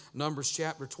Numbers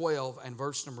chapter 12 and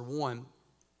verse number 1.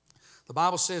 The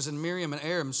Bible says, and Miriam and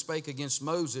Aaron spake against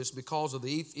Moses because of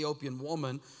the Ethiopian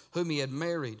woman whom he had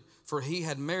married, for he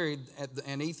had married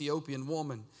an Ethiopian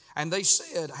woman. And they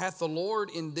said, hath the Lord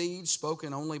indeed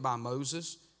spoken only by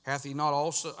Moses? Hath he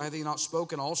not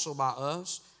spoken also by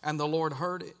us? And the Lord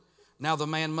heard it. Now the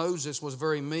man Moses was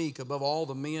very meek above all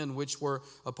the men which were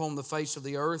upon the face of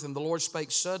the earth. And the Lord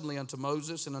spake suddenly unto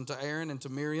Moses and unto Aaron and to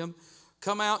Miriam,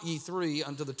 come out ye three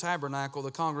unto the tabernacle,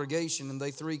 the congregation. And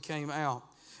they three came out.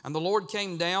 And the Lord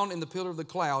came down in the pillar of the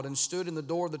cloud and stood in the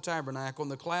door of the tabernacle in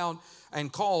the cloud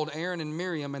and called Aaron and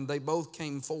Miriam, and they both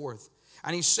came forth.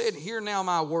 And he said, hear now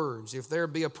my words. If there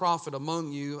be a prophet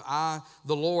among you, I,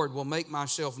 the Lord, will make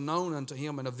myself known unto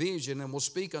him in a vision and will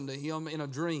speak unto him in a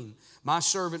dream. My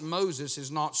servant Moses is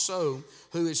not so,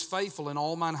 who is faithful in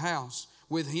all mine house.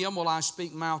 With him will I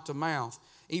speak mouth to mouth,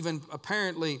 even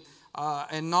apparently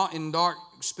and not in dark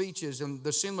speeches, and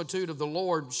the similitude of the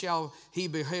Lord shall he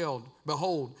behold.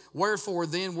 Wherefore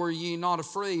then were ye not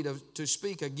afraid to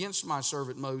speak against my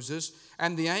servant Moses?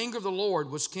 And the anger of the Lord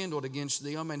was kindled against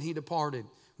them, and he departed.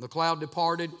 The cloud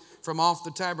departed from off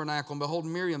the tabernacle, and behold,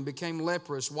 Miriam became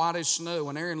leprous, white as snow.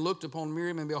 And Aaron looked upon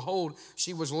Miriam, and behold,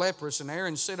 she was leprous. And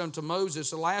Aaron said unto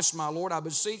Moses, alas, my Lord, I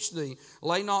beseech thee,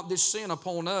 lay not this sin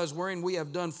upon us, wherein we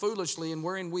have done foolishly, and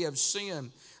wherein we have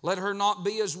sinned. Let her not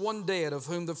be as one dead, of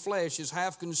whom the flesh is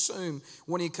half consumed,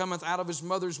 when he cometh out of his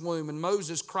mother's womb. And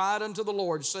Moses cried unto the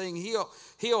Lord, saying,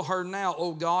 Heal her now,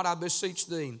 O God, I beseech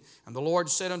thee. And the Lord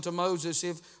said unto Moses,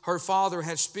 if her father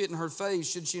had spit in her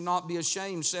face, should she not be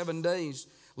ashamed 7 days?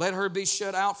 Let her be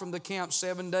shut out from the camp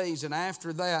 7 days, and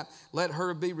after that let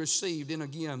her be received in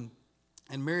again.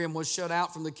 And Miriam was shut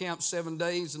out from the camp 7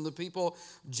 days, and the people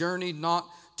journeyed not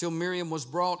till Miriam was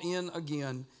brought in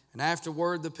again. And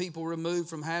afterward the people removed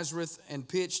from Hazareth and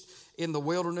pitched in the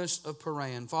wilderness of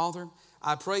Paran. Father,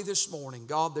 I pray this morning,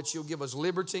 God, that you'll give us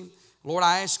liberty. Lord,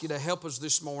 I ask you to help us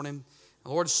this morning.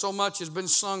 Lord, so much has been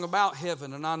sung about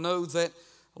heaven, and I know that,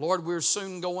 Lord, we're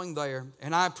soon going there.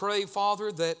 And I pray,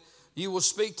 Father, that you will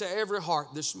speak to every heart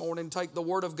this morning. Take the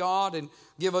word of God and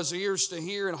give us ears to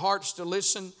hear and hearts to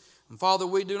listen. And Father,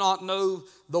 we do not know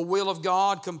the will of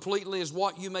God completely as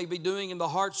what you may be doing in the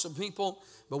hearts of people.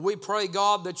 But we pray,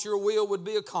 God, that your will would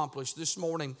be accomplished this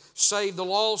morning. Save the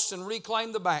lost and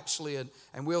reclaim the backslid.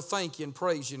 And we'll thank you and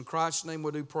praise you. In Christ's name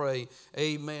we do pray.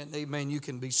 Amen. Amen. You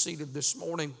can be seated this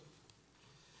morning.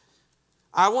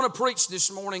 I want to preach this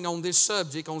morning on this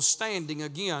subject, on standing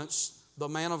against the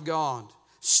man of God.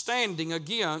 Standing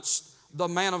against the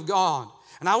man of God.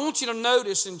 And I want you to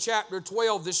notice in chapter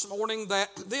 12 this morning that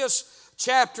this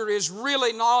chapter is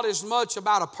really not as much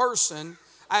about a person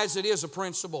as it is a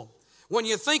principle. When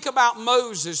you think about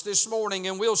Moses this morning,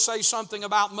 and we'll say something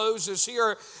about Moses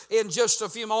here in just a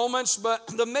few moments, but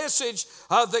the message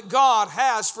that God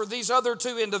has for these other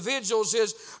two individuals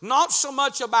is not so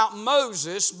much about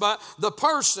Moses, but the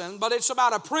person, but it's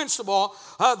about a principle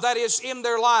that is in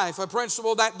their life, a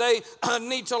principle that they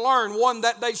need to learn, one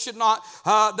that they should not,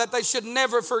 that they should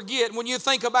never forget. When you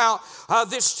think about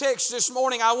this text this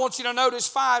morning, I want you to notice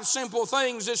 5 simple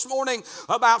things this morning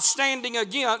about standing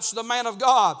against the man of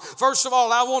God. First of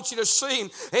all, I want you to see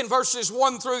in verses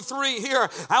 1 through 3 here,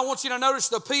 I want you to notice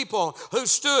the people who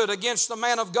stood against the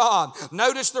man of God.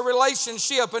 Notice the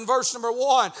relationship in verse number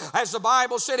 1. As the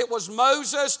Bible said, it was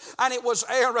Moses and it was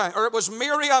Aaron, or it was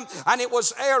Miriam and it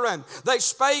was Aaron. They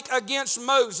spake against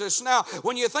Moses. Now,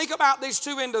 when you think about these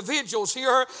two individuals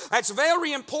here, that's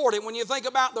very important when you think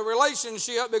about the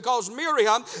relationship, because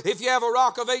Miriam, if you have a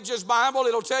Rock of Ages Bible,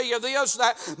 it'll tell you this,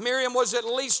 that Miriam was at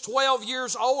least 12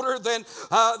 years older than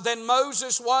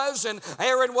Moses was, and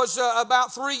Aaron was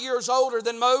about 3 years older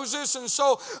than Moses, and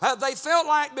so they felt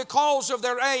like because of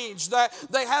their age that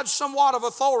they had somewhat of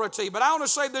authority. But I want to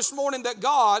say this morning that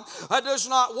God does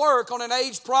not work on an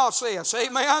age process.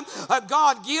 Amen.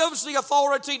 God gives the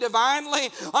authority divinely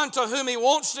unto whom he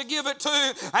wants to give it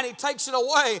to, and he takes it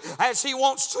away as he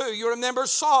wants to. You remember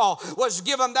Saul was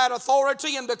given that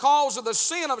authority, and because of the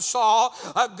sin of Saul,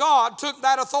 God took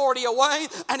that authority away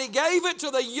and he gave it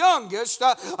to the youngest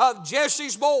of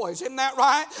Jesse's boys. Isn't that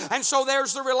right? And so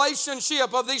there's the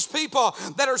relationship of these people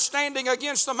that are standing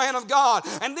against the man of God.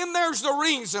 And then there's the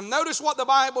reason. Notice what the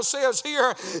Bible says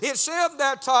here. It said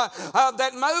that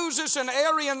that Moses and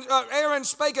Aaron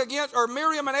spake against, or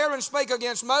Miriam and Aaron spake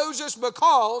against Moses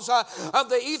because of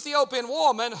the Ethiopian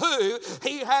woman who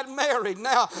he had married.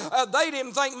 Now, they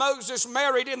didn't think Moses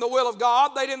married in the will of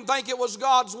God. They didn't think it was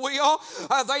God's will.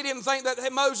 They didn't think that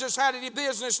Moses had any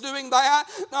business doing that,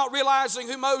 not realizing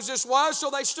who Moses was, so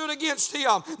they stood against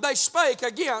him. They spake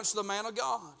against the man of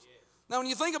God. Now, when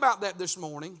you think about that this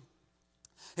morning,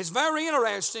 It's very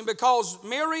interesting because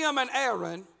Miriam and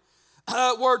Aaron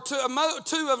were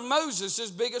two of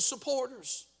Moses' biggest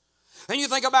supporters. And you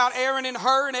think about Aaron and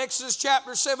Hur in Exodus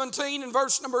chapter 17 and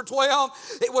verse number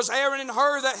 12. It was Aaron and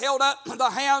Hur that held up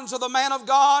the hands of the man of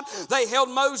God. They held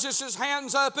Moses'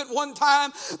 hands up at one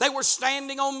time. They were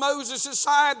standing on Moses'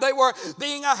 side. They were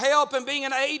being a help and being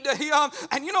an aid to him.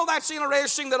 And you know, that's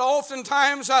interesting that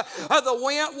oftentimes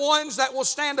the ones that will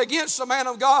stand against the man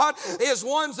of God is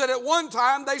ones that at one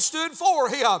time they stood for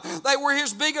him. They were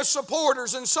his biggest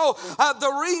supporters. And so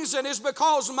the reason is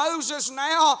because Moses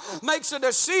now makes a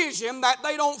decision that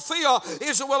they don't feel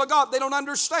is the will of God. They don't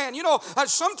understand. You know,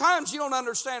 sometimes you don't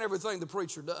understand everything the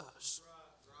preacher does.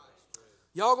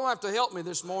 Y'all going to have to help me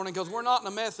this morning because we're not in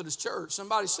a Methodist church.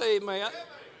 Somebody say amen.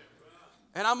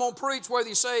 And I'm going to preach whether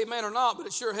you say amen or not, but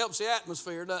it sure helps the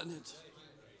atmosphere, doesn't it?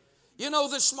 You know,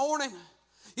 this morning,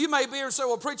 you may be here and say,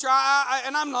 well, preacher,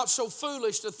 and I'm not so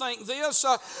foolish to think this.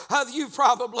 You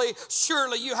probably,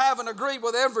 surely you haven't agreed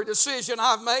with every decision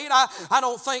I've made. I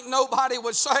don't think nobody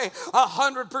would say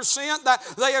 100%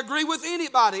 that they agree with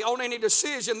anybody on any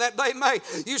decision that they make.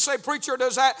 You say, preacher,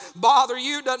 does that bother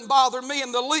you? It doesn't bother me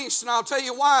in the least. And I'll tell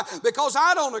you why. Because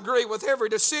I don't agree with every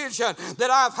decision that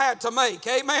I've had to make.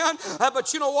 Amen?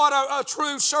 But you know what a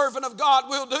true servant of God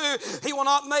will do? He will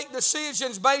not make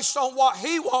decisions based on what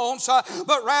he wants,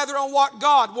 but rather on what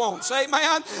God wants.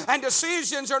 Amen? And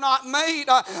decisions are not made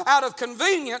out of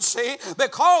conveniency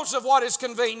because of what is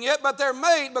convenient, but they're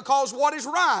made because what is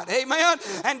right. Amen?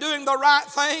 And doing the right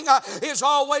thing is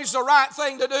always the right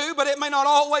thing to do, but it may not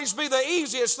always be the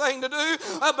easiest thing to do,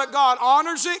 but God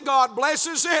honors it, God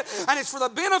blesses it, and it's for the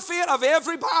benefit of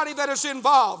everybody that is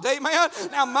involved. Amen?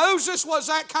 Now Moses was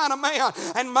that kind of man,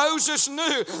 and Moses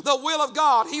knew the will of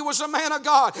God. He was a man of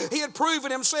God. He had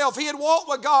proven himself. He had walked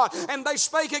with God, and they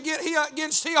spake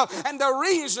against him, and the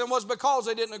reason was because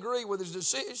they didn't agree with his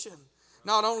decision.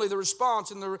 Not only the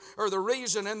response and the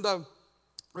reason and the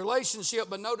relationship,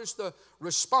 but notice the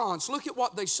response. Look at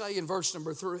what they say in verse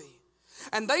number 3.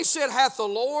 And they said, hath the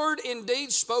Lord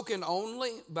indeed spoken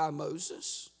only by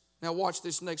Moses? Now watch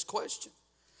this next question.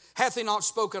 Hath he not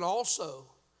spoken also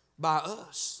by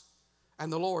us?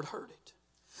 And the Lord heard it.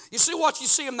 You see, what you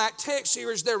see in that text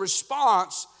here is their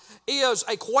response is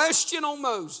a question on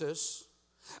Moses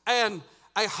and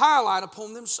a highlight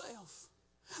upon themselves.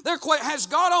 Has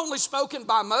God only spoken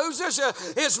by Moses?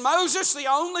 Is Moses the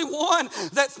only one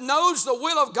that knows the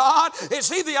will of God?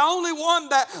 Is he the only one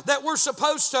that we're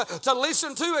supposed to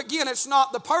listen to? Again, it's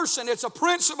not the person, it's a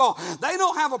principle. They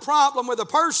don't have a problem with the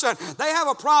person. They have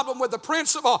a problem with the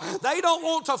principle. They don't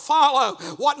want to follow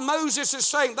what Moses is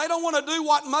saying. They don't want to do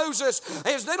what Moses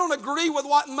is. They don't agree with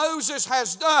what Moses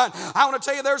has done. I want to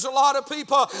tell you, there's a lot of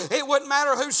people, it wouldn't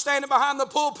matter who's standing behind the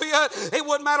pulpit. It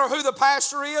wouldn't matter who the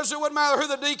pastor is. It wouldn't matter who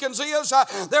the deacons is.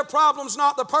 Their problem's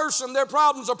not the person, their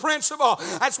problem's a principle.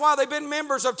 That's why they've been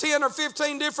members of 10 or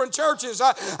 15 different churches.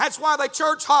 That's why they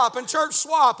church hop and church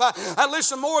swap.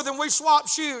 Listen, more than we swap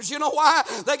shoes. You know why?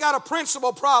 They got a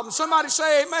principle problem. Somebody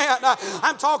say amen.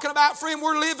 I'm talking about, friend,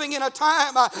 we're living in a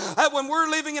time when we're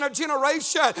living in a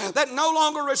generation that no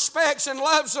longer respects and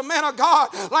loves the men of God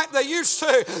like they used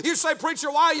to. You say,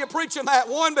 preacher, why are you preaching that?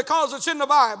 1, because it's in the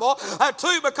Bible.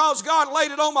 2, because God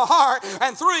laid it on my heart.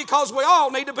 And 3, because we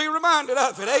all need to be reminded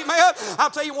of it. Amen. I'll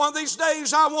tell you, one of these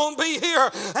days I won't be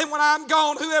here, and when I'm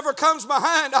gone, whoever comes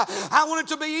behind, I want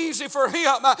it to be easy for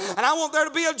him, and I want there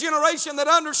to be a generation that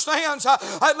understands.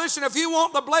 Listen, if you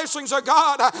want the blessings of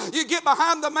God, you get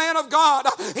behind the man of God.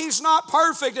 He's not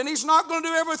perfect, and he's not going to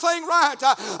do everything right,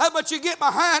 but you get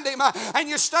behind him and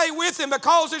you stay with him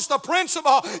because it's the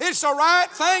principle. It's the right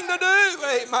thing to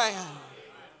do. Amen.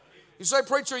 You say,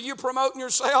 preacher, you promoting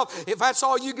yourself? If that's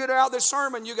all you get out of this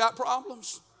sermon, you got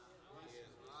problems.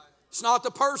 It's not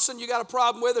the person you got a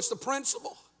problem with, it's the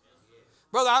principle.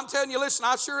 Brother, I'm telling you, listen,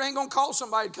 I sure ain't going to call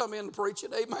somebody to come in to preach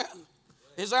it. Amen.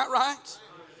 Is that right?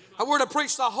 We're to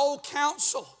preach the whole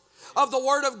counsel of the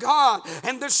Word of God.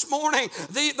 And this morning,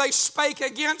 they spake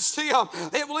against him.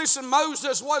 Listen,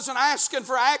 Moses wasn't asking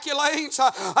for accolades.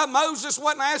 Moses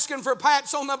wasn't asking for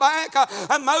pats on the back.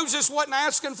 Moses wasn't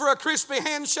asking for a crispy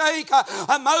handshake.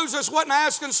 Moses wasn't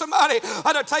asking somebody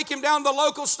to take him down to the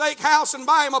local steakhouse and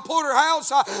buy him a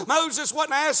porterhouse. Moses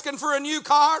wasn't asking for a new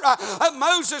car.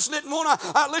 Moses didn't want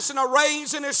a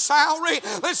raise in his salary.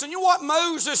 Listen, you know what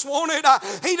Moses wanted?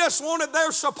 He just wanted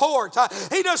their support.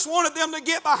 He just wanted them to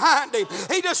get behind behind him.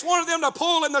 He just wanted them to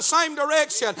pull in the same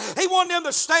direction. He wanted them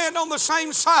to stand on the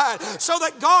same side so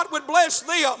that God would bless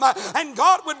them and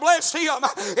God would bless him.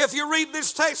 If you read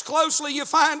this text closely, you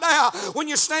find out when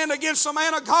you stand against the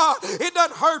man of God, it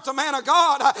doesn't hurt the man of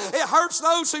God. It hurts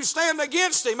those who stand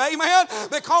against him. Amen.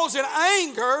 Because it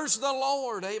angers the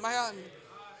Lord. Amen.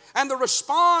 And the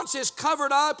response is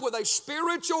covered up with a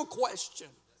spiritual question.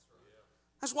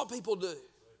 That's what people do.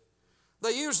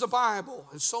 They use the Bible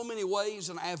in so many ways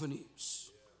and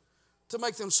avenues to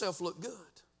make themselves look good.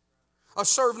 A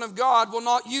servant of God will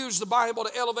not use the Bible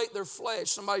to elevate their flesh.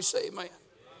 Somebody say amen.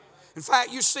 In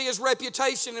fact, you see his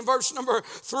reputation in verse number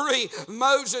 3.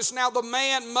 Moses, now the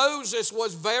man Moses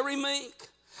was very meek,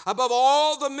 above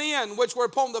all the men which were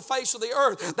upon the face of the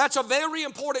earth. That's a very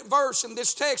important verse in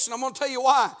this text, and I'm going to tell you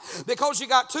why. Because you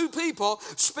got two people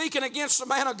speaking against the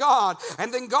man of God,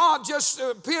 and then God just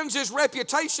pins his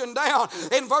reputation down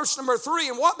in verse number 3.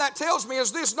 And what that tells me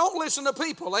is this: don't listen to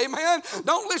people, amen?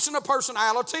 Don't listen to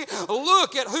personality.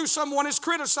 Look at who someone is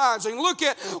criticizing. Look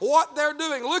at what they're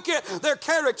doing. Look at their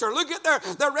character. Look at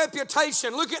their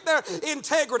reputation. Look at their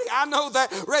integrity. I know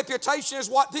that reputation is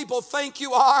what people think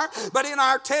you are, but in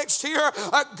our text here,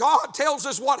 God tells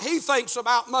us what he thinks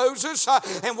about Moses,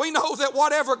 and we know that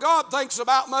whatever God thinks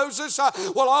about Moses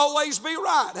will always be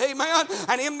right. Amen.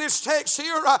 And in this text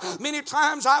here, many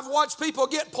times I've watched people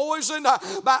get poisoned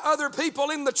by other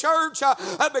people in the church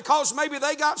because maybe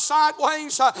they got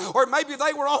sideways or maybe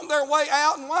they were on their way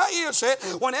out. And why is it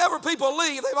whenever people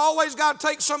leave, they've always got to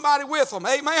take somebody with them?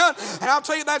 Amen. And I'll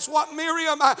tell you, that's what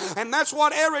Miriam and that's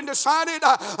what Aaron decided.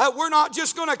 We're not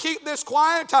just going to keep this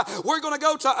quiet. We're going to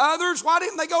go to others. Why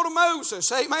didn't they go to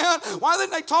Moses? Amen. Why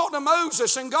didn't they talk to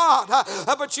Moses and God?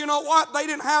 But you know what? They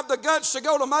didn't have the guts to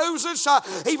go to Moses,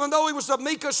 even though he was the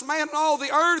meekest man in all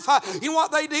the earth. You know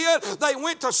what they did? They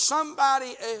went to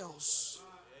somebody else.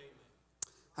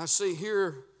 I see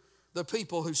here the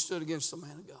people who stood against the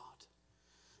man of God.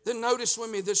 Then notice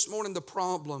with me this morning the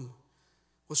problem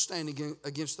was standing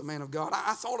against the man of God.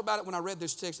 I thought about it when I read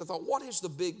this text. I thought, what is the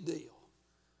big deal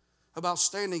about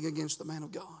standing against the man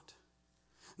of God?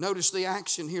 Notice the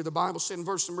action here. The Bible said in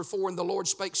verse number 4, and the Lord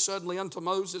spake suddenly unto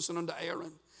Moses and unto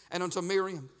Aaron and unto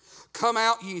Miriam, come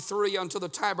out ye three unto the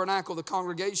tabernacle of the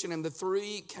congregation. And the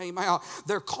three came out.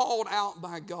 They're called out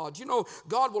by God. You know,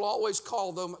 God will always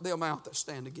call them out that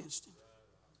stand against him.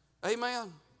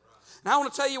 Amen. Now I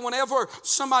want to tell you, whenever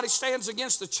somebody stands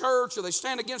against the church or they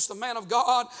stand against the man of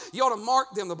God, you ought to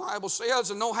mark them, the Bible says,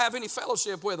 and don't have any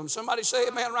fellowship with them. Somebody say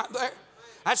amen right there.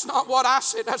 That's not what I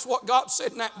said. That's what God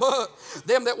said in that book.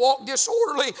 Them that walk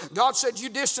disorderly, God said you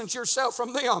distance yourself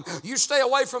from them. You stay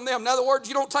away from them. In other words,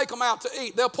 you don't take them out to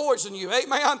eat. They'll poison you.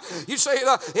 Amen. You say,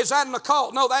 is that an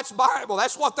occult? No, that's Bible.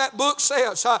 That's what that book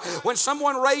says. When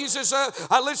someone raises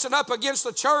listen up against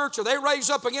the church, or they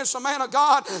raise up against a man of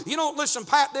God, you don't listen,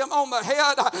 pat them on the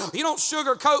head. You don't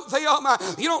sugarcoat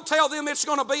them. You don't tell them it's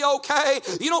going to be okay.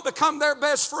 You don't become their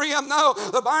best friend. No,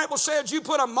 the Bible says you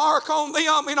put a mark on them.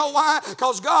 You know why?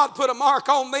 Because God put a mark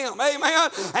on them. Amen.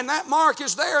 And that mark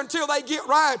is there until they get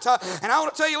right. And I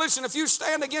want to tell you, listen, if you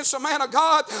stand against a man of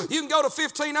God, you can go to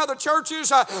 15 other churches.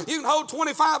 You can hold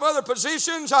 25 other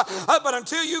positions. But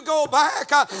until you go back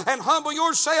and humble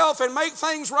yourself and make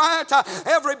things right,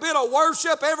 every bit of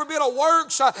worship, every bit of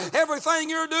works, everything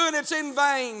you're doing, it's in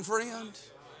vain, friend.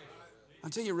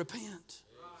 Until you repent.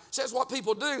 It says what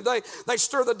people do. They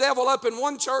stir the devil up in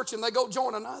one church and they go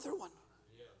join another one.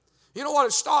 You know what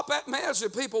would stop that mess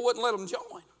if people wouldn't let them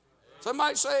join?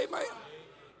 Somebody say amen.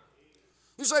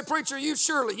 You say, preacher, you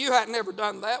hadn't ever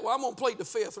done that. Well, I'm going to plead the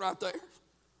fifth right there.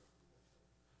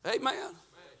 Amen.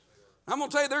 I'm going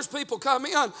to tell you, there's people come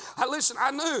in. Listen,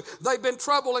 I knew they've been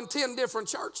trouble in 10 different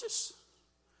churches.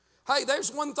 Hey,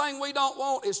 there's one thing we don't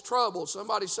want is trouble.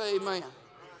 Somebody say amen.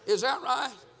 Is that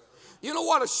right? You know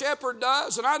what a shepherd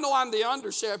does? And I know I'm the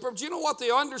under shepherd, but you know what the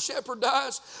under shepherd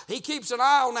does? He keeps an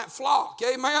eye on that flock.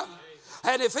 Amen.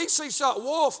 And if he sees a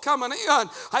wolf coming in,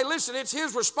 hey, listen, it's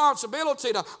his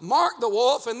responsibility to mark the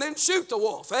wolf and then shoot the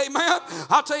wolf. Amen.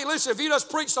 I'll tell you, listen, if you just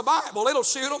preach the Bible, it'll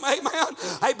shoot them. Amen.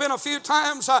 Hey, been a few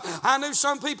times I knew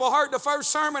some people heard the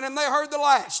first sermon and they heard the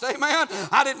last. Amen.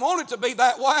 I didn't want it to be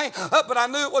that way, but I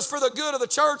knew it was for the good of the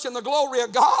church and the glory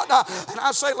of God. And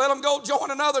I say, let them go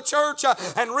join another church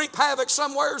and reap havoc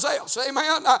somewhere else.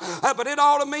 Amen. But it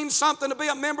ought to mean something to be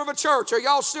a member of a church. Are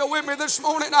y'all still with me this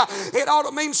morning? It ought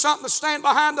to mean something to stand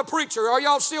behind the preacher. Are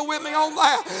y'all still with me on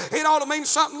that? It ought to mean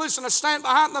something, listen, to stand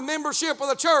behind the membership of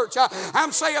the church.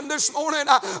 I'm saying this morning,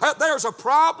 there's a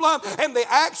problem, and the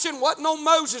action wasn't on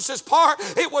Moses' part,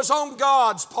 it was on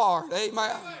God's part.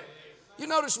 Amen. You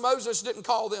notice Moses didn't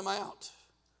call them out.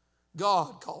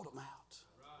 God called them out.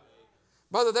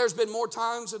 Brother, there's been more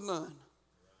times than none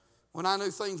when I knew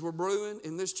things were brewing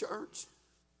in this church.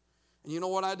 And you know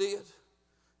what I did?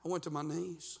 I went to my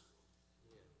knees.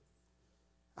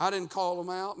 I didn't call them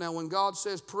out. Now, when God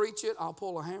says preach it, I'll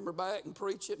pull a hammer back and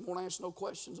preach it and won't ask no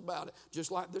questions about it,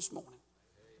 just like this morning.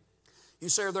 You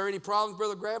say, are there any problems,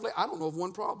 Brother Gravely? I don't know of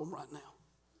one problem right now.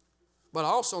 But I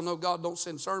also know God don't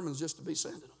send sermons just to be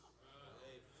sending them.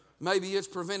 Maybe it's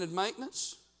preventive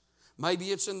maintenance. Maybe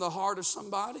it's in the heart of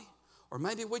somebody. Or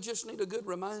maybe we just need a good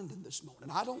reminding this morning.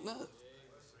 I don't know.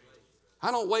 I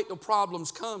don't wait till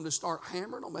problems come to start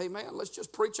hammering them. Amen. Let's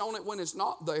just preach on it when it's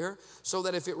not there, so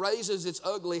that if it raises its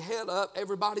ugly head up,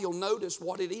 everybody will notice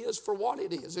what it is for what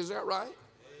it is. Is that right?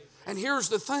 And here's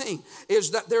the thing,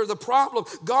 is that they're the problem.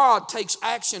 God takes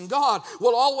action. God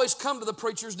will always come to the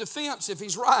preacher's defense if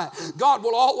he's right. God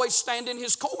will always stand in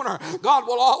his corner. God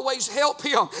will always help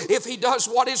him if he does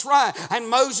what is right. And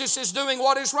Moses is doing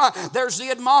what is right. There's the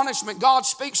admonishment. God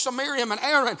speaks to Miriam and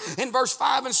Aaron. In verse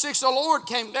 5 and 6, the Lord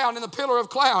came down in the pillar of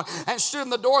cloud and stood in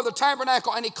the door of the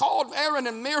tabernacle. And he called Aaron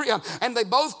and Miriam, and they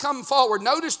both come forward.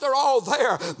 Notice they're all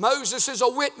there. Moses is a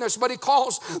witness, but he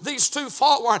calls these two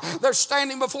forward. They're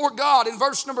standing before God. In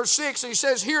verse number 6, he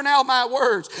says, hear now my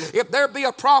words. If there be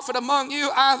a prophet among you,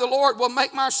 I, the Lord, will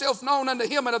make myself known unto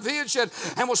him in a vision,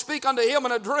 and will speak unto him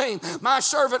in a dream. My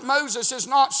servant Moses is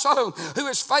not so, who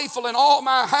is faithful in all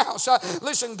my house.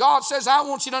 Listen, God says, I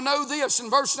want you to know this in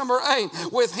verse number 8.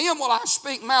 With him will I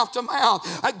speak mouth to mouth.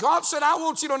 God said, I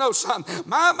want you to know something.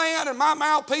 My man and my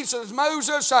mouthpiece is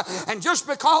Moses. And just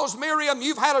because, Miriam,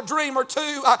 you've had a dream or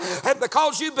two, and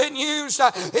because you've been used,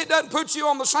 it doesn't put you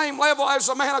on the same level as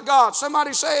the man of God.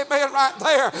 Somebody say amen right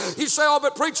there. You say, oh,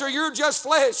 but preacher, you're just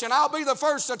flesh, and I'll be the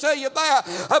first to tell you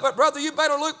that. But brother, you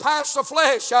better look past the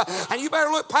flesh, and you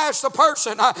better look past the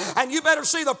person, and you better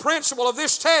see the principle of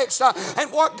this text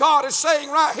and what God is saying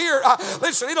right here.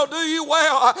 Listen, it'll do you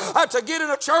well to get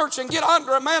in a church and get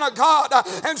under a man of God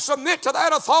and submit to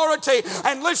that authority,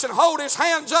 and listen, hold his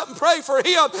hands up and pray for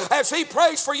him as he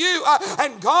prays for you,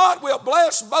 and God will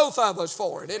bless both of us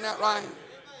for it. Isn't that right?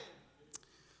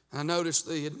 I notice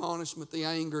the admonishment, the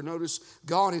anger. Notice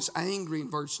God is angry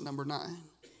in verse number 9.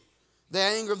 The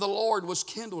anger of the Lord was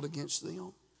kindled against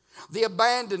them. The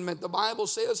abandonment, the Bible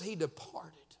says he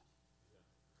departed.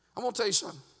 I'm going to tell you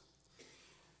something.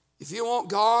 If you want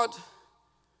God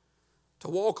to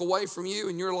walk away from you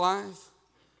in your life,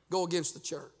 go against the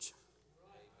church.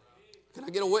 Can I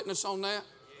get a witness on that?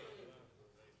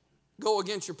 Go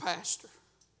against your pastor.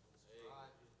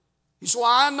 You say, well,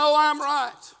 I know I'm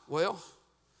right. Well,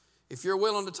 if you're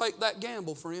willing to take that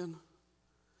gamble, friend,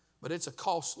 but it's a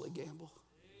costly gamble.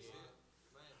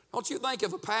 Don't you think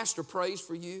if a pastor prays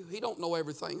for you, he don't know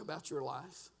everything about your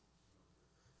life?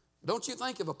 Don't you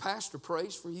think if a pastor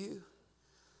prays for you,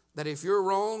 that if you're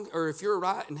wrong or if you're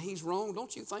right and he's wrong,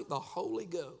 don't you think the Holy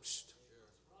Ghost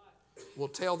will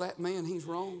tell that man he's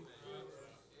wrong?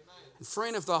 And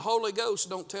friend, if the Holy Ghost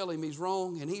don't tell him he's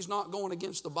wrong and he's not going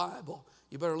against the Bible,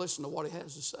 you better listen to what he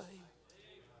has to say.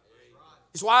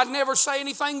 That's why I'd never say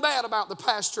anything bad about the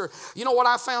pastor. You know what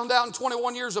I found out in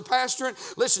 21 years of pastoring?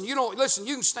 Listen, you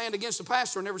can stand against the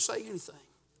pastor and never say anything.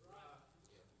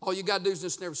 All you got to do is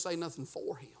just never say nothing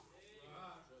for him.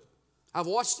 I've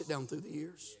watched it down through the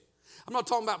years. I'm not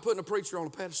talking about putting a preacher on a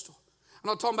pedestal. I'm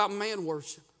not talking about man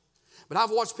worship. But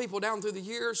I've watched people down through the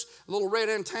years, a little red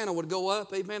antenna would go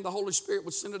up, amen, the Holy Spirit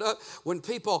would send it up. When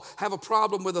people have a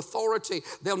problem with authority,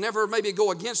 they'll never maybe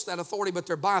go against that authority, but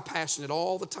they're bypassing it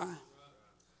all the time.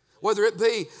 Whether it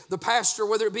be the pastor,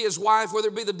 whether it be his wife, whether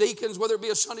it be the deacons, whether it be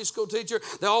a Sunday school teacher,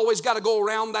 they always got to go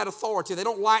around that authority. They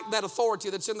don't like that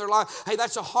authority that's in their life. Hey,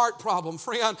 that's a heart problem,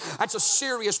 friend. That's a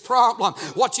serious problem.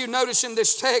 What you notice in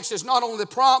this text is not only the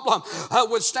problem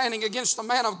with standing against the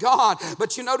man of God,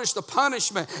 but you notice the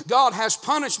punishment. God has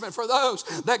punishment for those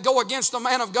that go against the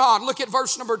man of God. Look at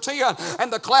verse number 10.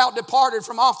 And the cloud departed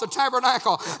from off the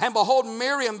tabernacle, and behold,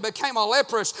 Miriam became a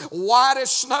leprous, white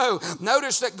as snow.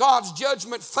 Notice that God's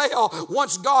judgment fell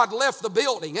once God left the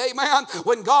building. Amen.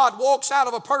 When God walks out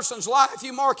of a person's life,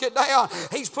 you mark it down.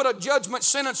 He's put a judgment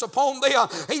sentence upon them.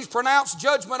 He's pronounced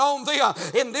judgment on them.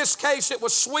 In this case, it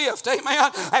was swift.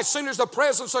 Amen. As soon as the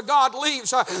presence of God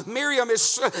leaves, Miriam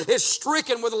is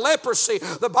stricken with leprosy.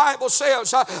 The Bible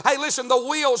says, hey, listen, the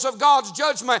wheels of God's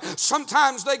judgment,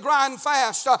 sometimes they grind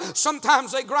fast,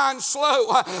 sometimes they grind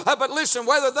slow. But listen,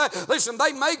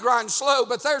 they may grind slow,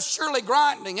 but they're surely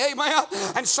grinding. Amen.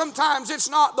 And sometimes it's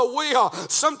not the the wheel.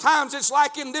 Sometimes it's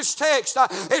like in this text,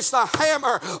 it's the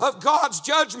hammer of God's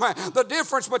judgment. The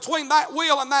difference between that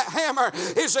wheel and that hammer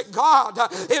is that God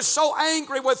is so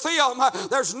angry with them.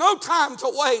 There's no time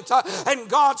to wait, and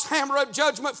God's hammer of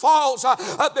judgment falls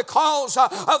because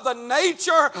of the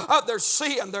nature of their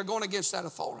sin. They're going against that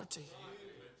authority.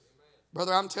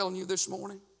 Brother, I'm telling you this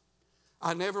morning,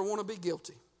 I never want to be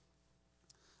guilty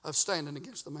of standing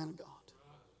against the man of God.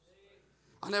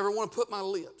 I never want to put my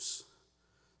lips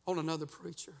on another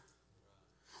preacher.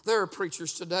 There are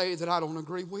preachers today that I don't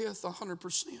agree with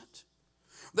 100%.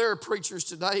 There are preachers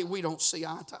today we don't see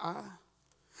eye to eye.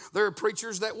 There are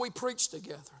preachers that we preach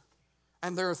together,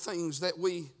 and there are things that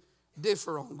we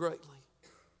differ on greatly.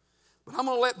 But I'm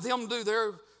going to let them do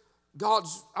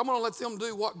I'm going to let them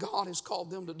do what God has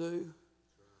called them to do.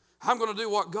 I'm going to do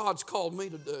what God's called me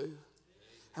to do.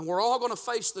 And we're all going to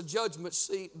face the judgment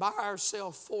seat by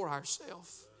ourselves, for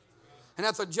ourselves. And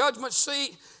at the judgment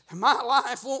seat, my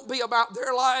life won't be about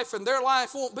their life, and their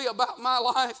life won't be about my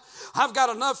life. I've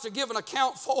got enough to give an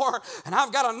account for, and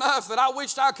I've got enough that I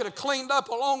wished I could have cleaned up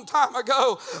a long time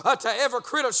ago to ever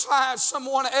criticize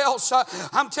someone else.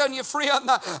 I'm telling you, friend,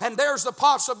 and there's the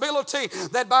possibility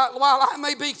that while I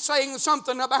may be saying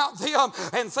something about them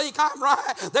and think I'm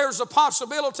right, there's a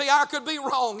possibility I could be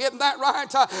wrong. Isn't that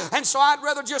right? And so I'd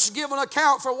rather just give an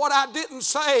account for what I didn't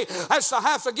say as to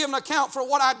have to give an account for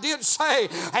what I did say.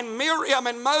 And Miriam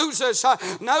and Moses,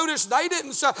 notice they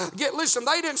didn't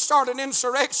they didn't start an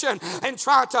insurrection and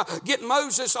try to get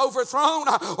Moses overthrown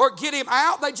or get him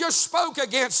out. They just spoke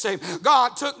against him.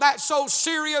 God took that so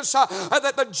serious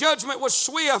that the judgment was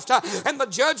swift and the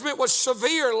judgment was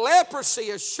severe. Leprosy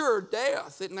is sure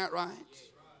death. Isn't that right?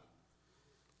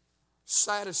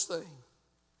 Saddest thing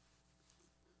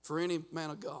for any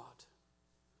man of God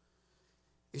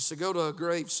is to go to a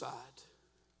graveside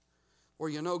where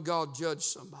you know God judged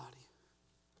somebody.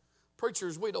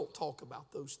 Preachers, we don't talk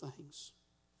about those things.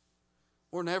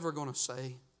 We're never going to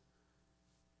say,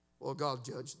 well, God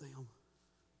judged them.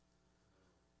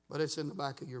 But it's in the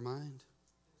back of your mind.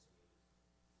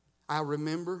 I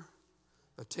remember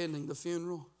attending the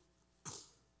funeral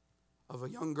of a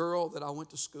young girl that I went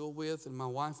to school with and my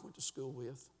wife went to school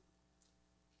with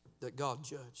that God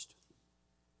judged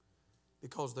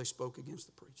because they spoke against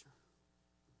the preacher.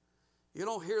 You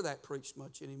don't hear that preached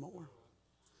much anymore.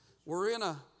 We're in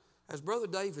as Brother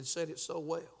David said it so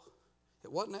well,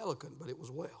 it wasn't eloquent, but it was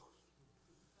well.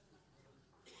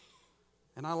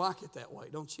 And I like it that way,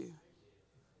 don't you?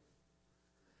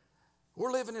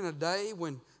 We're living in a day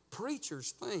when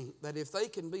preachers think that if they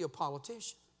can be a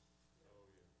politician,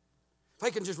 if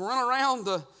they can just run around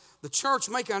the church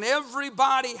making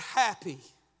everybody happy,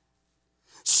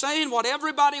 saying what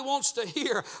everybody wants to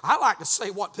hear. I like to say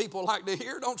what people like to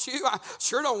hear, don't you? I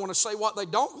sure don't want to say what they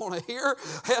don't want to hear.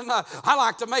 And I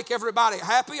like to make everybody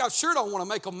happy. I sure don't want to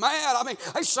make them mad. I mean,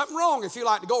 there's something wrong if you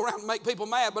like to go around and make people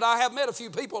mad, but I have met a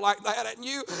few people like that, haven't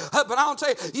you? But I'll tell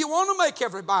you, you want to make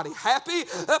everybody happy,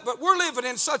 but we're living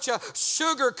in such a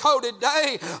sugar-coated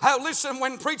day. Listen,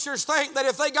 when preachers think that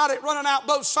if they got it running out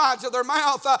both sides of their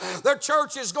mouth, their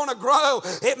church is going to grow.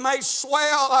 It may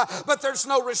swell, but there's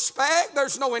no respect.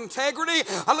 There's no integrity.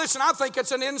 Listen, I think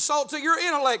it's an insult to your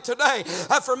intellect today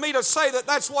for me to say that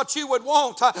that's what you would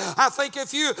want. I think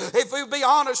if you be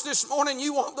honest this morning,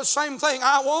 you want the same thing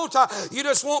I want. You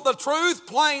just want the truth,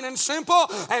 plain and simple,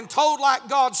 and told like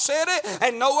God said it,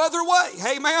 and no other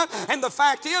way. Amen. And the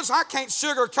fact is, I can't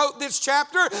sugarcoat this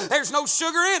chapter. There's no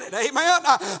sugar in it. Amen.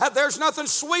 There's nothing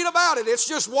sweet about it. It's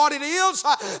just what it is,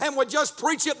 and we just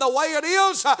preach it the way it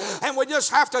is, and we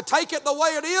just have to take it the way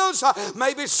it is.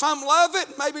 Maybe some love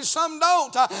it, maybe some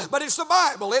don't, but it's the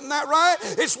Bible, isn't that right?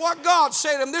 It's what God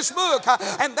said in this book,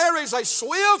 and there is a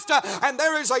swift and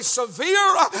there is a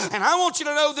severe, and I want you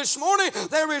to know this morning,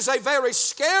 there is a very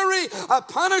scary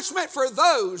punishment for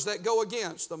those that go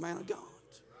against the man of God.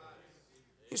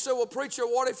 You say, well, preacher,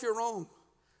 what if you're wrong?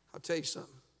 I'll tell you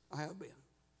something. I have been.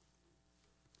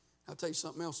 I'll tell you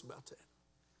something else about that.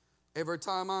 Every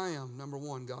time I am, number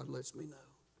one, God lets me know.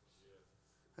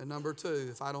 And number two,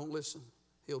 if I don't listen,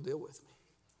 He'll deal with me.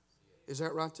 Is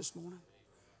that right this morning?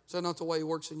 Is that not the way He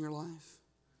works in your life?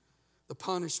 The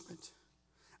punishment.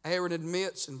 Aaron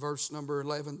admits in verse number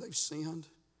 11 they've sinned.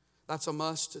 That's a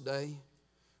must today.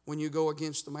 When you go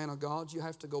against the man of God, you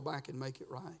have to go back and make it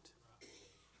right.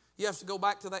 You have to go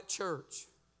back to that church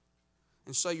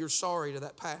and say you're sorry to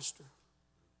that pastor,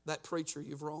 that preacher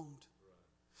you've wronged.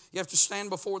 You have to stand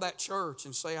before that church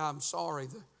and say, I'm sorry.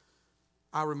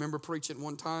 I remember preaching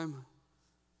one time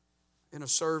in a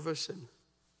service,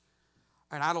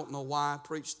 and I don't know why I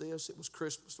preached this. It was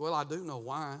Christmas. Well, I do know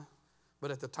why,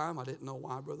 but at the time I didn't know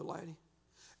why, Brother Laddie.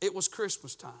 It was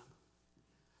Christmas time.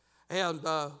 And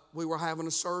we were having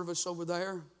a service over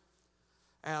there.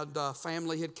 And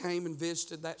family had came and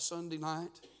visited that Sunday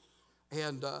night.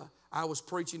 And I was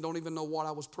preaching, don't even know what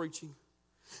I was preaching.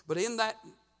 But in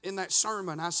that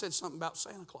sermon, I said something about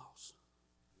Santa Claus.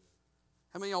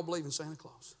 How many of y'all believe in Santa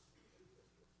Claus?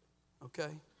 Okay.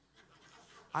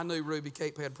 I knew Ruby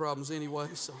Cape had problems anyway,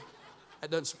 so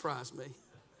that doesn't surprise me.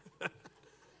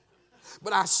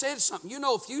 But I said something. You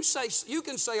know, if you say, you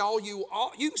can say you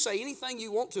can say anything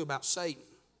you want to about Satan,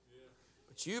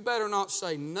 but you better not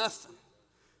say nothing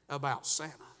about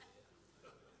Santa.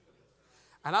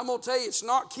 And I'm going to tell you, it's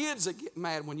not kids that get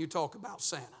mad when you talk about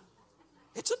Santa.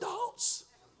 It's adults.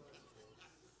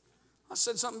 I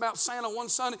said something about Santa one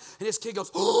Sunday, and this kid goes,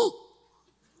 oh!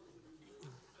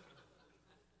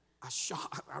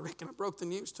 I reckon I broke the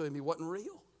news to him. He wasn't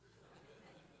real.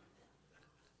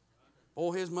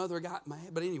 Boy, his mother got mad.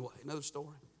 But anyway, another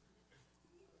story.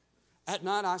 At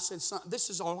night I said something. This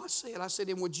is all I said. I said,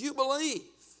 and would you believe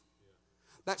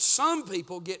that some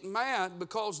people get mad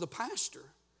because the pastor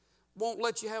won't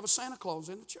let you have a Santa Claus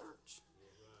in the church?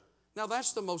 Now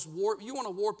that's the most warp. You want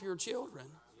to warp your children.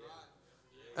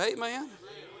 Amen.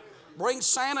 Bring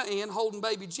Santa in holding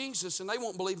baby Jesus and they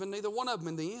won't believe in neither one of them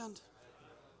in the end.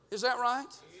 Is that right?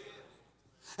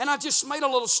 And I just made a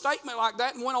little statement like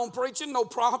that and went on preaching, no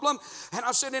problem. And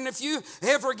I said, and if you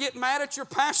ever get mad at your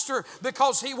pastor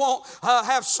because he won't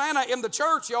have Santa in the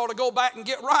church, you ought to go back and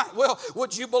get right. Well,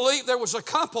 would you believe there was a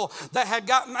couple that had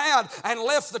got mad and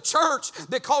left the church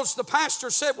because the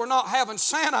pastor said we're not having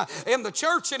Santa in the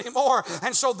church anymore.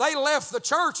 And so they left the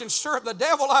church and stirred the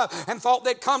devil up and thought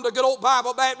they'd come to good old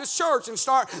Bible Baptist church and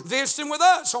start visiting with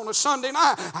us on a Sunday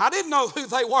night. I didn't know who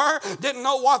they were, didn't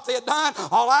know what they had done.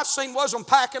 All I seen was them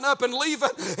packing up and leaving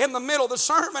in the middle of the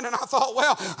sermon, and I thought,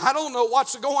 well, I don't know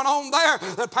what's going on there.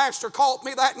 The pastor called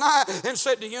me that night and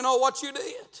said, do you know what you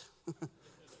did? I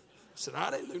said,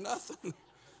 I didn't do nothing. You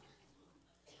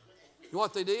know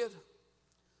what they did?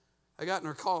 They got in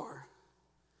their car.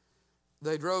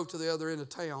 They drove to the other end of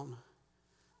town.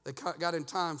 They got in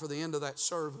time for the end of that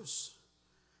service,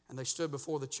 and they stood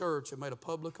before the church and made a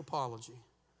public apology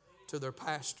to their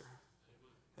pastor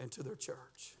and to their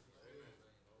church.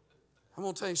 I'm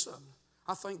going to tell you something.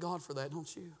 I thank God for that,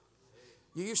 don't you?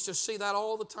 You used to see that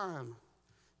all the time,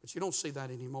 but you don't see that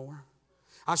anymore.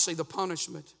 I see the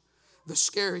punishment, the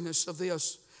scariness of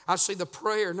this. I see the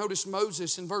prayer. Notice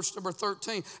Moses in verse number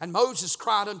 13. And Moses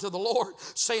cried unto the Lord,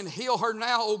 saying, heal her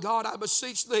now, O God, I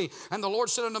beseech thee. And the Lord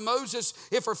said unto Moses,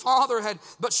 if her father had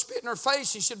but spit in her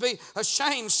face, he should be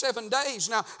ashamed 7 days.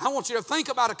 Now, I want you to think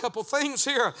about a couple things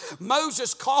here.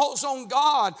 Moses calls on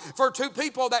God for two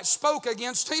people that spoke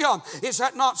against him. Is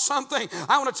that not something?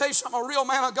 I want to tell you something. A real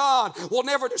man of God will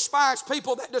never despise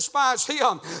people that despise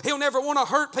him. He'll never want to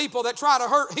hurt people that try to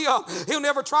hurt him. He'll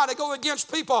never try to go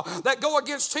against people that go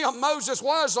against him. Moses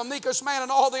was the meekest man in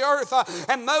all the earth.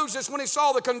 And Moses, when he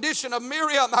saw the condition of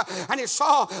Miriam and he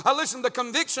saw, the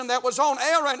conviction that was on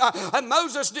Aaron, and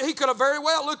Moses, he could have very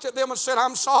well looked at them and said,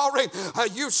 I'm sorry.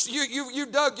 You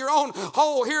dug your own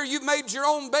hole here. You made your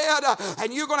own bed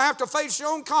and you're going to have to face your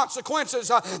own consequences.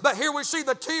 But here we see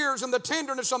the tears and the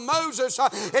tenderness of Moses.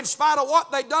 In spite of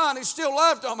what they done, he still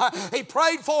loved them. He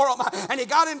prayed for them and he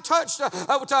got in touch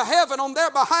to heaven on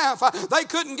their behalf. They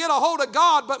couldn't get a hold of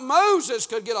God, but Moses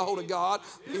could get a hold of God.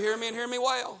 You hear me and hear me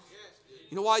well.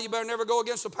 You know why you better never go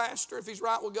against a pastor if he's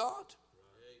right with God?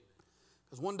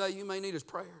 Because one day you may need his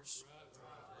prayers.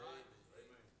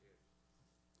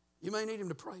 You may need him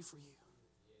to pray for you.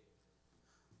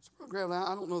 So, Brother,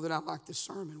 I don't know that I like this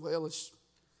sermon. Well, it's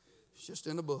just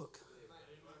in the book.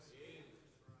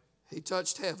 He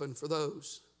touched heaven for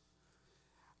those.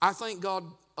 I think God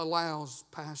allows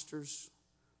pastors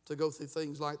to go through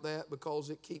things like that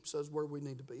because it keeps us where we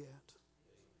need to be at.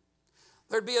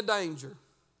 There'd be a danger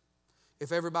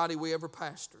if everybody we ever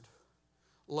pastored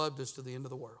loved us to the end of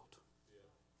the world.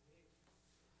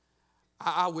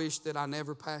 I wish that I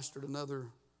never pastored another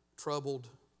troubled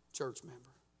church member.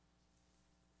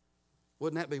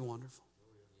 Wouldn't that be wonderful?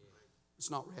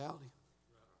 It's not reality.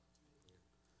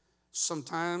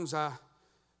 Sometimes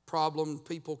problem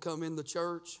people come in the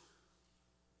church,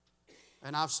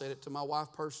 and I've said it to my wife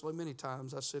personally many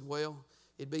times. I said, well,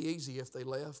 it'd be easy if they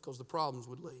left because the problems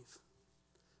would leave.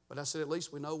 But I said, at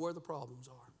least we know where the problems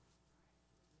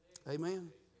are. Amen.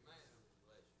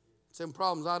 Some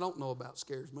problems I don't know about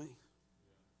scares me.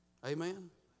 Amen.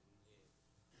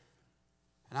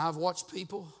 And I've watched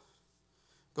people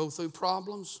go through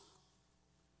problems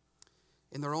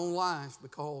in their own life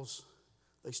because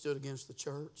they stood against the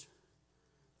church.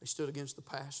 They stood against the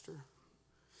pastor.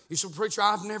 You said, preacher,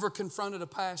 I've never confronted a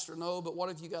pastor. No, but what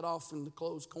if you got off in the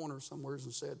closed corner somewhere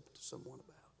and said to someone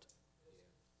about it?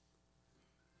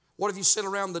 What if you sit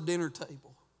around the dinner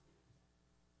table?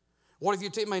 What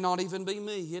if it may not even be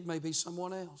me? It may be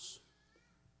someone else.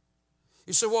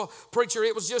 You say, well, preacher,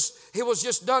 it was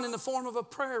just done in the form of a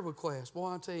prayer request. Boy,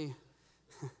 I tell you,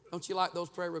 don't you like those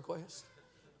prayer requests?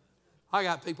 I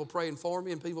got people praying for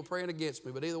me and people praying against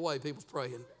me, but either way, people's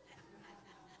praying. Isn't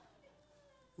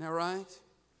that right?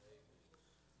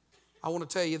 I want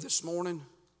to tell you this morning,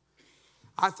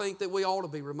 I think that we ought to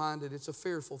be reminded it's a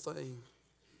fearful thing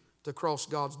to cross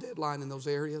God's deadline in those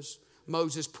areas.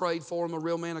 Moses prayed for him. A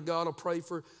real man of God will pray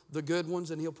for the good ones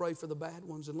and he'll pray for the bad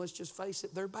ones. And let's just face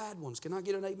it, they're bad ones. Can I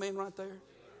get an amen right there?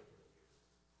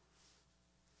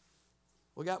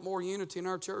 We got more unity in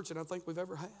our church than I think we've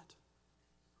ever had.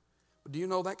 But do you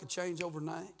know that could change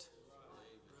overnight?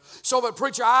 So, but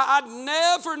preacher, I'd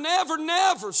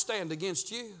never stand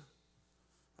against you.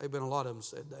 There's been a lot of them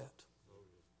said that.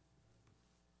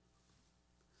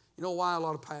 You know why a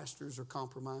lot of pastors are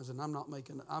compromising? I'm not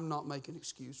making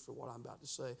excuse for what I'm about to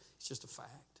say. It's just a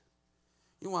fact.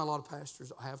 You know why a lot of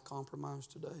pastors have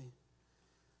compromised today?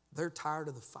 They're tired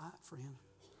of the fight, friend.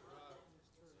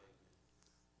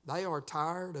 They are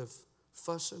tired of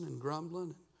fussing and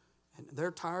grumbling, and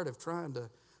they're tired of trying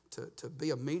to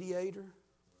be a mediator.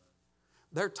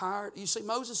 They're tired. You see,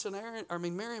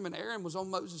 Miriam and Aaron was on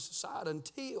Moses' side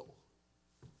until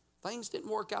things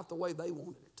didn't work out the way they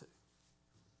wanted it to.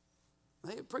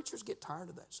 Preachers get tired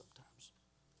of that sometimes.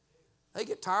 They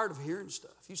get tired of hearing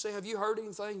stuff. You say, have you heard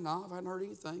anything? No, I haven't heard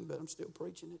anything, but I'm still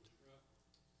preaching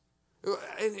it.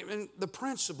 And the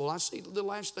principle, I see the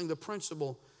last thing, the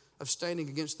principle of standing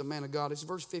against the man of God is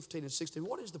verse 15 and 16.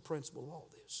 What is the principle of all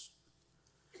this?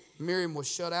 Miriam was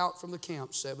shut out from the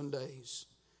camp 7 days.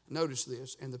 Notice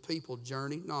this, and the people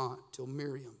journeyed not till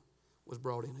Miriam was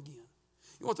brought in again.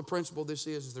 You know what the principle of this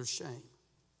is there's shame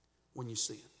when you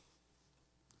sin.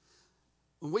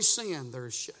 When we sin, there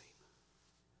is shame.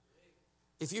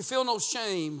 If you feel no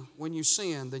shame when you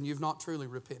sin, then you've not truly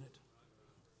repented.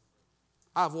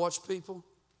 I've watched people,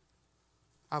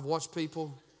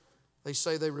 they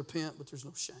say they repent, but there's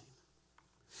no shame.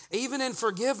 Even in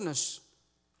forgiveness,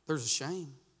 there's a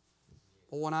shame.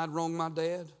 Well, when I'd wronged my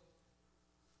dad,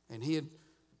 and he'd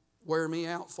wear me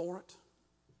out for it,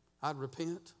 I'd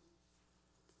repent.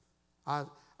 I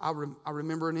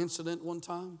remember an incident one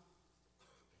time.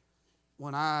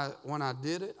 When I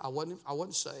did it, I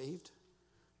wasn't saved.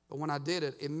 But when I did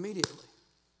it, immediately,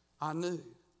 I knew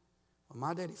when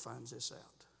my daddy finds this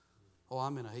out, oh,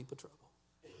 I'm in a heap of trouble.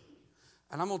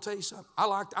 And I'm going to tell you something. I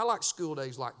like school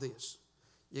days like this.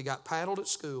 You got paddled at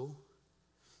school.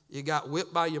 You got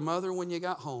whipped by your mother when you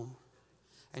got home.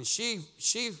 And she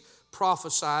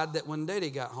prophesied that when Daddy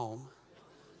got home,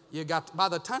 by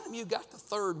the time you got the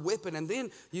third whipping, and then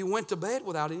you went to bed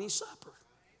without any supper.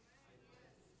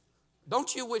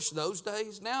 Don't you wish those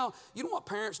days? Now, you know what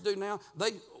parents do now?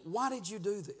 Why did you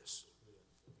do this?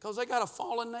 Because they got a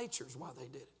fallen nature is why they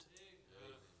did it.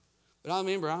 But I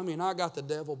remember, I got the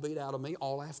devil beat out of me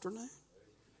all afternoon.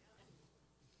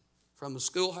 From the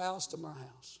schoolhouse to my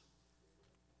house.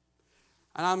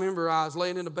 And I remember I was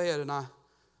laying in the bed and I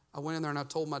went in there and I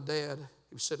told my dad,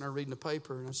 he was sitting there reading the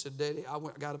paper, and I said, Daddy, I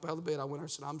got up out of the bed, I went there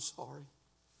and said, I'm sorry.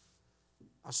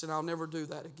 I said, I'll never do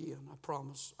that again. I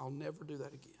promise, I'll never do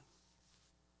that again.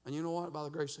 And you know what? By the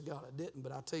grace of God, I didn't.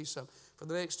 But I'll tell you something. For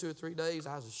the next 2 or 3 days,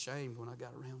 I was ashamed when I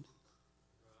got around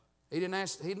it. He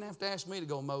didn't have to ask me to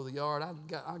go mow the yard. I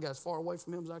got as far away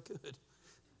from him as I could.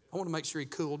 I want to make sure he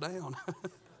cooled down.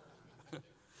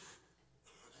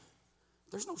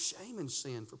 There's no shame in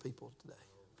sin for people today.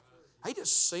 They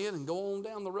just sin and go on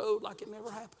down the road like it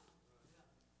never happened.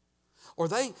 Or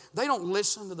they don't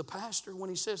listen to the pastor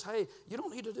when he says, hey, you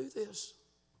don't need to do this.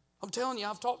 I'm telling you,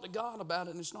 I've talked to God about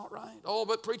it and it's not right. Oh,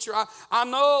 but preacher, I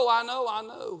know.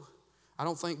 I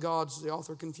don't think God's the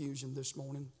author of confusion this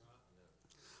morning.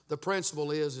 The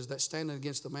principle is that standing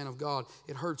against the man of God,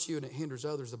 it hurts you and it hinders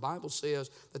others. The Bible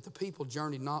says that the people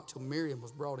journeyed not till Miriam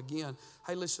was brought again.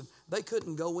 Hey, listen, they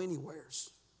couldn't go anywheres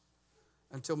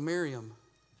until Miriam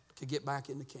could get back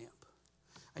in the camp.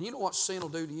 And you know what sin will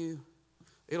do to you?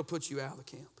 It'll put you out of the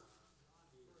camp.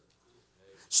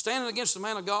 Standing against the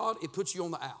man of God, it puts you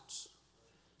on the outs.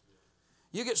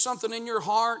 You get something in your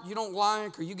heart you don't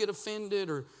like, or you get offended,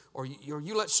 or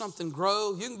you let something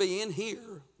grow. You can be in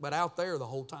here, but out there the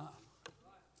whole time.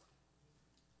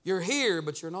 You're here,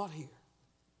 but you're not here.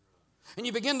 And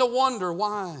you begin to wonder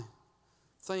why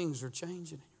things are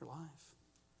changing in your life.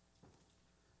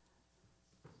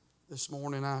 This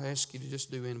morning I ask you to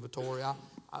just do inventory.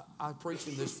 I'm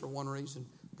preaching this for one reason.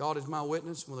 God is my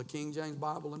witness. With a King James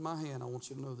Bible in my hand, I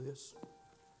want you to know this.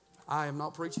 I am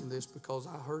not preaching this because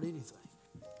I heard anything.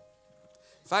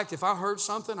 In fact, if I heard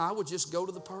something, I would just go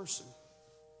to the person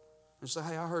and say,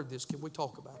 hey, I heard this. Can we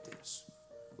talk about this?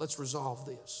 Let's resolve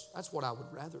this. That's what I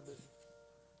would rather do.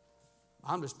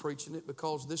 I'm just preaching it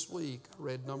because this week I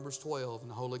read Numbers 12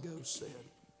 and the Holy Ghost said,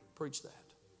 preach that.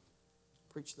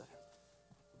 Preach that.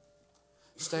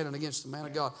 Standing against the man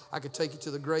of God. I could take you to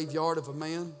the graveyard of a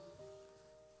man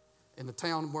in the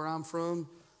town where I'm from.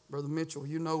 Brother Mitchell,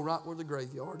 you know right where the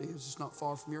graveyard is. It's not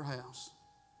far from your house.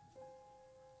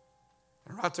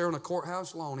 And right there on the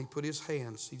courthouse lawn, he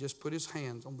just put his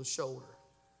hands on the shoulder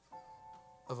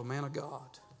of a man of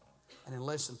God. And in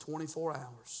less than 24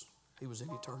 hours, he was in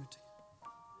eternity.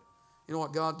 You know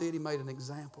what God did? He made an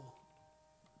example.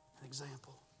 An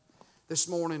example. This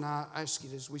morning, I ask you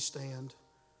as we stand,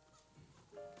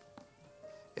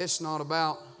 it's not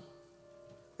about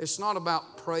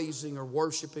praising or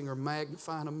worshiping or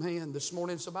magnifying a man. This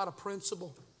morning, it's about a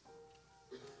principle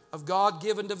of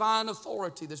God-given divine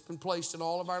authority that's been placed in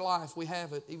all of our life. We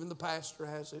have it. Even the pastor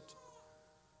has it.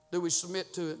 Do we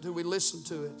submit to it? Do we listen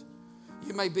to it?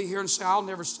 You may be here and say, I'll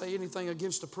never say anything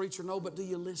against a preacher. No, but do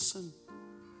you listen?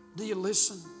 Do you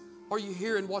listen? Are you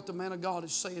hearing what the man of God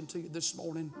is saying to you this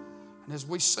morning? And as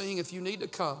we sing, if you need to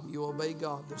come, you obey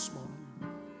God this morning.